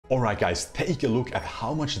Alright guys, take a look at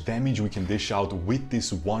how much damage we can dish out with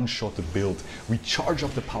this one-shot build. We charge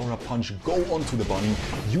up the power-up punch, go onto the bunny,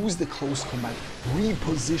 use the close combat,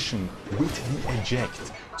 reposition with the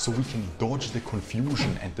eject, so we can dodge the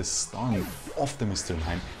confusion and the stun of the Mr.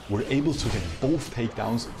 Mime. We're able to get both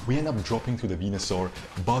takedowns, we end up dropping to the Venusaur,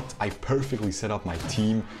 but I perfectly set up my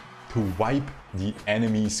team to wipe the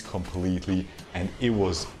enemies completely, and it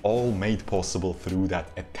was all made possible through that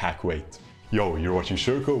attack weight. Yo, you're watching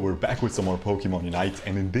Shurkou, we're back with some more Pokémon Unite,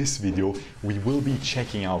 and in this video we will be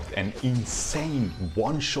checking out an insane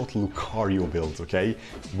one-shot Lucario build, okay?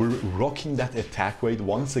 We're rocking that attack weight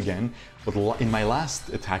once again, but in my last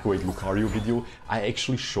attack weight Lucario video I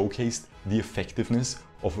actually showcased the effectiveness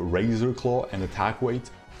of Razor Claw and attack weight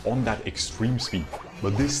on that extreme speed.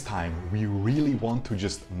 But this time we really want to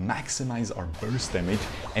just maximize our burst damage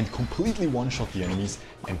and completely one-shot the enemies,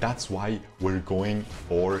 and that's why we're going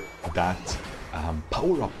for that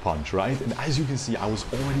power-up punch, right? And as you can see, I was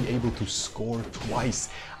already able to score twice.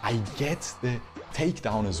 I get the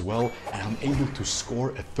takedown as well, and I'm able to score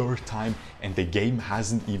a third time, and the game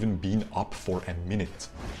hasn't even been up for a minute,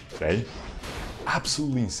 okay?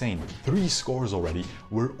 Absolutely insane. 3 scores already.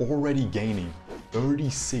 We're already gaining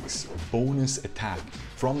 36 bonus attack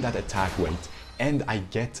from that attack weight, and I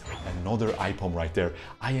get another iPom right there.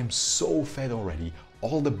 I am so fed already.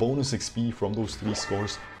 All the bonus XP from those 3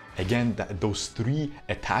 scores, again, those 3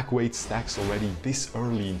 attack weight stacks already this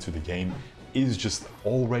early into the game is just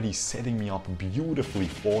already setting me up beautifully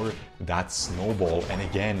for that snowball. And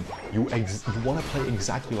again, you want to play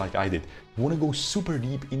exactly like I did. You want to go super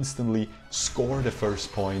deep instantly, score the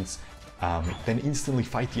first points, then instantly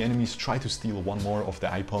fight the enemies, try to steal one more of the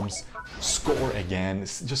iPoms, score again,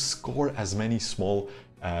 just score as many small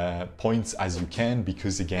points as you can,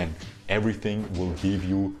 because again, everything will give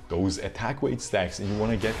you those attack weight stacks, and you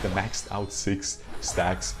want to get the maxed out 6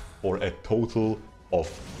 stacks for a total of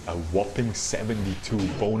a whopping 72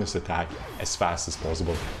 bonus attack as fast as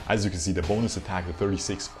possible. As you can see, the bonus attack, the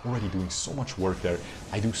 36, already doing so much work there.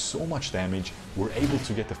 I do so much damage. We're able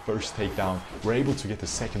to get the first takedown. We're able to get the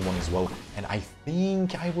second one as well. And I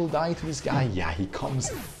think I will die to this guy. Yeah, he comes,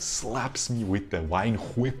 slaps me with the wine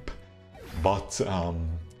whip. But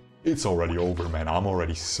it's already over, man. I'm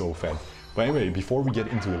already so fed. But anyway, before we get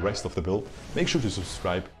into the rest of the build, make sure to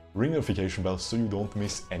subscribe, ring the notification bell so you don't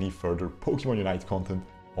miss any further Pokémon Unite content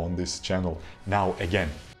on this channel. Now again,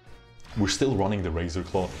 we're still running the Razor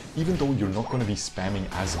Claw, even though you're not going to be spamming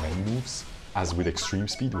as many moves as with Extreme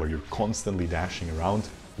Speed, where you're constantly dashing around,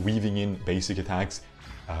 weaving in basic attacks,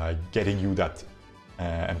 getting you that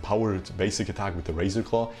empowered basic attack with the Razor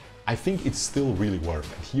Claw. I think it's still really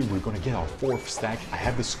worth. And here we're going to get our 4th stack. I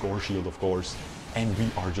have the score shield, of course, and we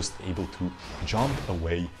are just able to jump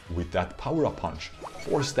away with that power-up punch.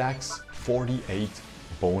 4 stacks, 48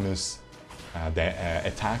 bonus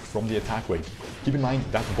attack from the attack weight. Keep in mind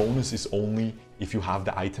that bonus is only if you have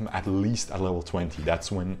the item at least at level 20.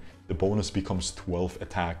 That's when the bonus becomes 12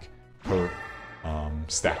 attack per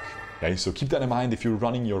stack. Okay, so keep that in mind if you're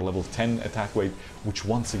running your level 10 attack weight, which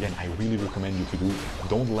once again I really recommend you to do.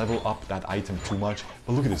 Don't level up that item too much.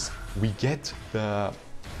 But look at this, we get the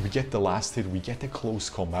last hit, we get the close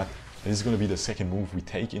combat. This is going to be the second move we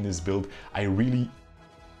take in this build. I really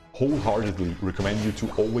wholeheartedly recommend you to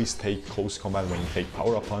always take close combat when you take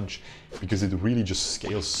power-up punch, because it really just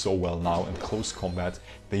scales so well now. And close combat,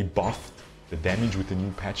 they buffed the damage with the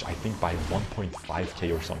new patch, I think by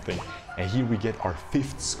 1.5k or something. And here we get our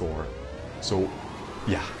 5th score. So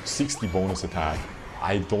yeah, 60 bonus attack.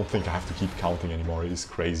 I don't think I have to keep counting anymore. It is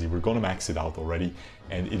crazy. We're gonna max it out already,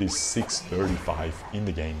 and it is 635 in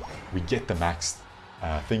the game. We get the maxed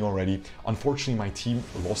thing already. Unfortunately, my team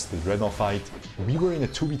lost the Dreadnought fight. We were in a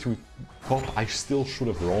 2v2 top. I still should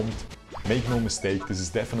have roamed. Make no mistake, this is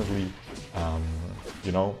definitely,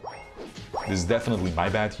 you know, this is definitely my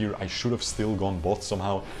bad here. I should have still gone bot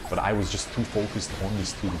somehow, but I was just too focused on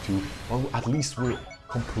this 2v2. Well, at least we're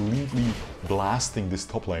completely blasting this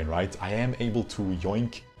top lane, right? I am able to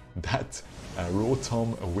yoink that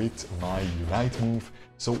Rotom with my Unite move.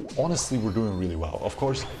 So honestly, we're doing really well. Of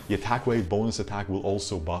course, the attack weight bonus attack will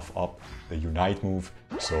also buff up the Unite move,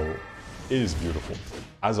 so it is beautiful.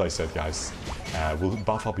 As I said, guys, we'll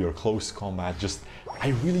buff up your close combat. Just, I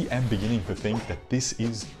really am beginning to think that this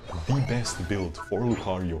is the best build for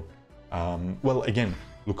Lucario. Well, again,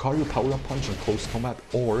 Lucario Power-Up Punch and Close Combat,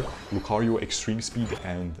 or Lucario Extreme Speed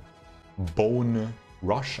and Bone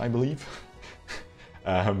Rush, I believe.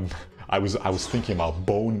 I was thinking about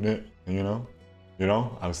Bone, you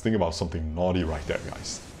know, I was thinking about something naughty right there,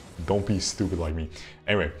 guys. Don't be stupid like me.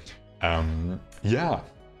 Anyway, yeah,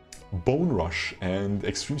 Bone Rush and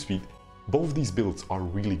Extreme Speed, Both these builds are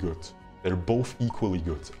really good. They're both equally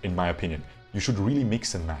good, in my opinion. You should really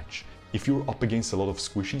mix and match. If you're up against a lot of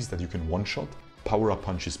squishies that you can one-shot, Power Up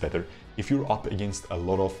Punch is better. If you're up against a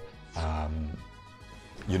lot of,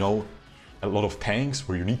 you know, a lot of tanks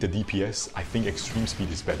where you need the DPS, I think Extreme Speed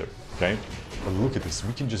is better, okay? But look at this,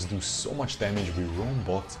 we can just do so much damage with roam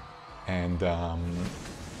bot, and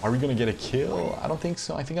are we gonna get a kill? I don't think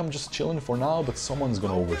so. I think I'm just chilling for now, but someone's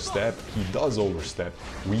gonna overstep. He does overstep.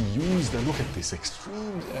 We use the, look at this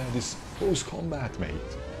extreme, this close combat, mate.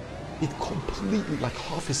 It completely, like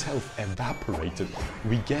half his health evaporated.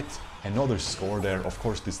 We get another score there. Of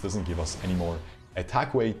course, this doesn't give us any more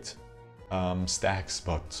attack weight stacks,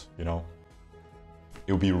 but you know,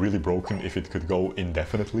 it would be really broken if it could go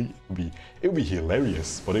indefinitely. It would be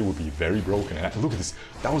hilarious, but it would be very broken. And look at this.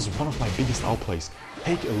 That was one of my biggest outplays.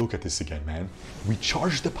 Take a look at this again, man. We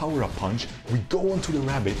charge the power-up punch. We go onto the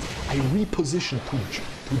rabbit. I reposition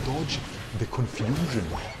to dodge the confusion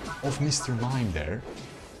of Mr. Mime there.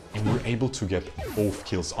 And we're able to get both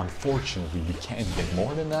kills. Unfortunately, we can't get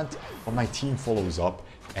more than that. But my team follows up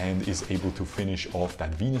and is able to finish off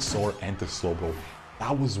that Venusaur and the Slowbro.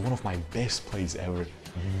 That was one of my best plays ever.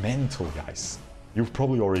 Mental, guys. You've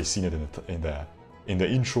probably already seen it in the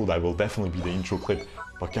intro. That will definitely be the intro clip.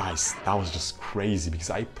 But guys, that was just crazy because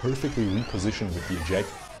I perfectly repositioned with the eject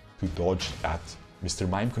to dodge that Mr.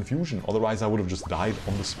 Mime confusion. Otherwise, I would have just died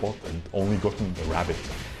on the spot and only gotten the rabbit.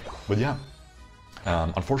 But yeah,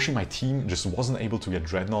 unfortunately, my team just wasn't able to get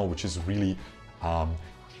Dreadnought, which is really...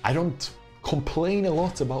 I don't complain a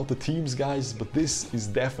lot about the teams, guys, but this is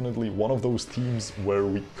definitely one of those teams where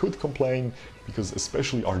we could complain because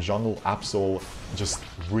especially our jungle Absol just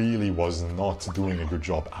really was not doing a good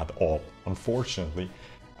job at all, unfortunately.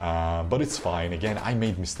 But it's fine. Again, I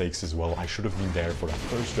made mistakes as well. I should have been there for that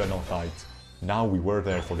first Dreadnought fight. Now we were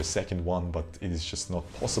there for the second one, but it is just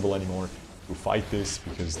not possible anymore to fight this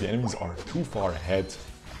because the enemies are too far ahead.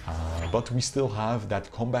 But we still have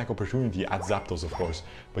that comeback opportunity at Zapdos, of course.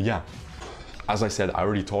 But yeah, as I said, I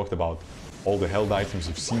already talked about all the held items.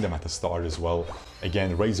 You've seen them at the start as well.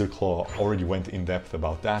 Again, Razor Claw already went in depth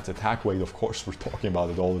about that. Attack weight, of course, we're talking about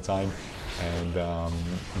it all the time. And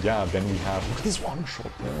yeah, then we have, look at this one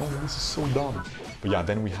shot, man. This is so dumb. But yeah,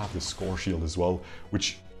 then we have the Score Shield as well,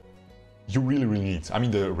 which you really, really need. I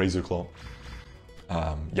mean, the Razor Claw.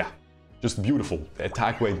 Yeah, just beautiful. The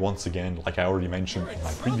attack weight, once again, like I already mentioned in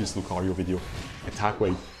my previous Lucario video, attack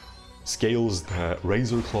weight scales the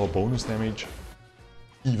Razor Claw bonus damage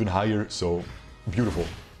even higher, so beautiful.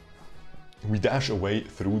 We dash away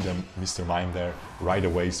through them, Mr. Mime there, right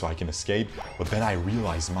away so I can escape, but then I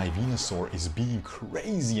realize my Venusaur is being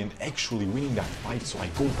crazy and actually winning that fight, so I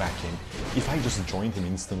go back in. If I just joined him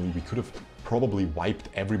instantly, we could have probably wiped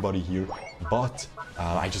everybody here, but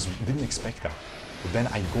I just didn't expect that. But then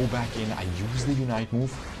I go back in, I use the Unite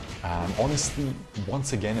move. Honestly,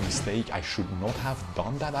 once again a mistake. I should not have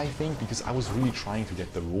done that, I think, because I was really trying to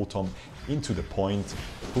get the Rotom into the point,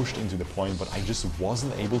 pushed into the point, but I just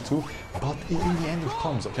wasn't able to. But in the end it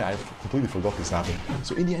comes. Okay, I completely forgot this happened.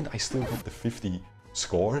 So in the end I still got the 50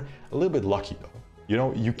 score. A little bit lucky though. You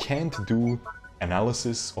know, you can't do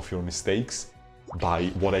analysis of your mistakes by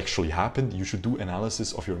what actually happened. You should do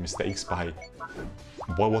analysis of your mistakes by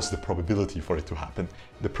what was the probability for it to happen.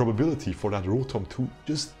 The probability for that Rotom to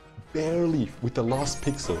just barely, with the last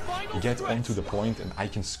pixel, get onto the point and I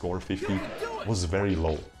can score 50 was very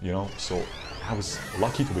low, you know? So I was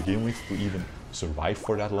lucky to begin with to even survive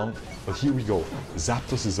for that long. But here we go.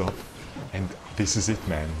 Zapdos is up and this is it,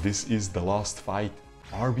 man. This is the last fight.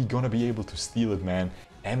 Are we gonna be able to steal it, man?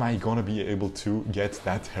 Am I gonna be able to get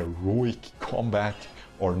that heroic comeback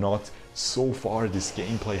or not? So far, this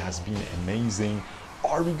gameplay has been amazing.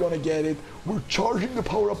 Are we gonna get it? We're charging the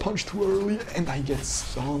power-up punch too early and I get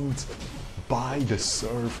stunned by the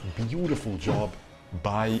Surf. Beautiful job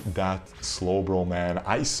by that Slowbro, man.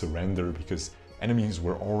 I surrender because enemies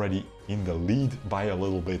were already in the lead by a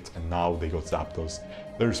little bit and now they got Zapdos.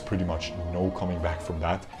 There's pretty much no coming back from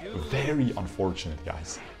that. Very unfortunate,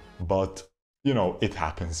 guys. But, you know, it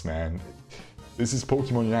happens, man. This is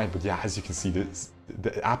Pokemon Unite, but yeah, as you can see, the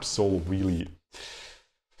Absol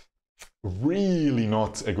really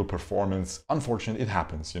not a good performance. Unfortunate, it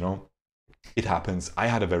happens, you know. It happens. I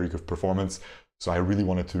had a very good performance, so I really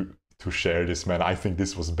wanted to share this, man. I think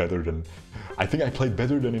this was better than... I think I played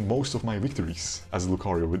better than in most of my victories as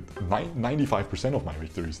Lucario, with 95% of my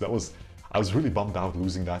victories. I was really bummed out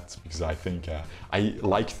losing that, because I think I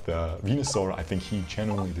liked the Venusaur. I think he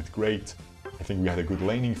genuinely did great. I think we had a good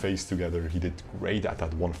laning phase together. He did great at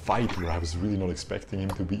that one fight where I was really not expecting him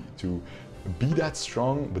to be that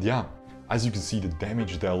strong. But yeah, as you can see, the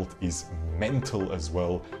damage dealt is mental as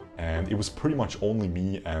well. and it was pretty much only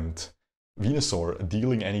me and Venusaur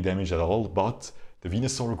dealing any damage at all, but the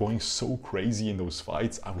Venusaur going so crazy in those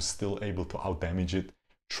fights, I was still able to outdamage it.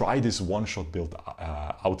 Try this one-shot build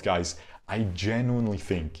out, guys. I genuinely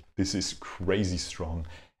think this is crazy strong.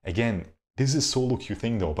 Again, this is solo queue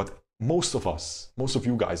thing though, but most of us, most of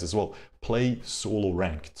you guys as well, play solo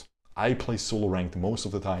ranked. I play solo ranked most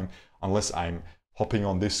of the time, unless I'm hopping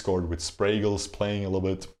on Discord with Spraggles, playing a little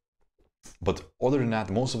bit. But other than that,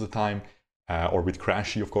 most of the time, or with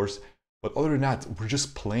Crashy, of course, but other than that, we're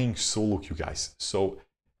just playing solo queue, guys. So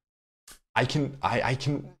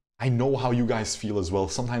I know how you guys feel as well.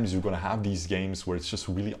 Sometimes you're gonna have these games where it's just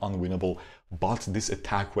really unwinnable, but this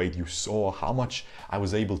attack rate, you saw how much I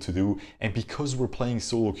was able to do. And because we're playing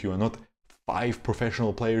solo queue and not 5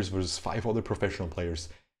 professional players versus 5 other professional players,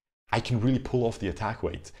 I can really pull off the attack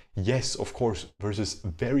weight. Yes, of course, versus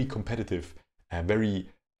very competitive, very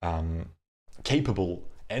capable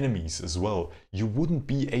enemies as well, you wouldn't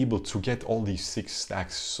be able to get all these 6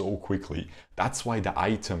 stacks so quickly. That's why the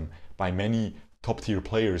item by many top tier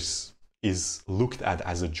players is looked at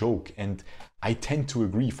as a joke, and I tend to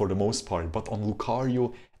agree for the most part, but on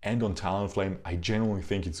Lucario and on Talonflame, I genuinely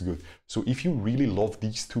think it's good. So if you really love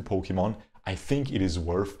these 2 Pokemon, I think it is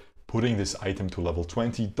worth putting this item to level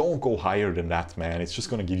 20. Don't go higher than that, man. It's just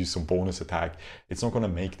gonna give you some bonus attack. It's not gonna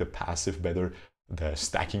make the passive better, the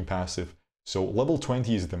stacking passive. So level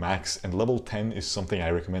 20 is the max, and level 10 is something I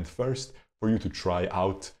recommend first for you to try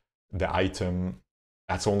out the item.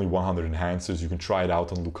 That's only 100 enhancers. You can try it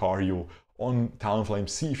out on Lucario, on Talonflame,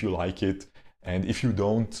 see if you like it. And if you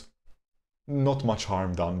don't, not much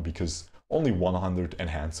harm done, because only 100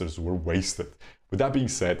 enhancers were wasted. With that being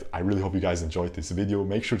said, I really hope you guys enjoyed this video.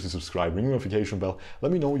 Make sure to subscribe, ring the notification bell.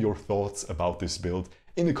 Let me know your thoughts about this build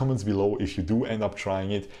in the comments below if you do end up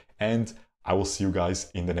trying it. And I will see you guys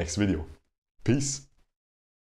in the next video. Peace.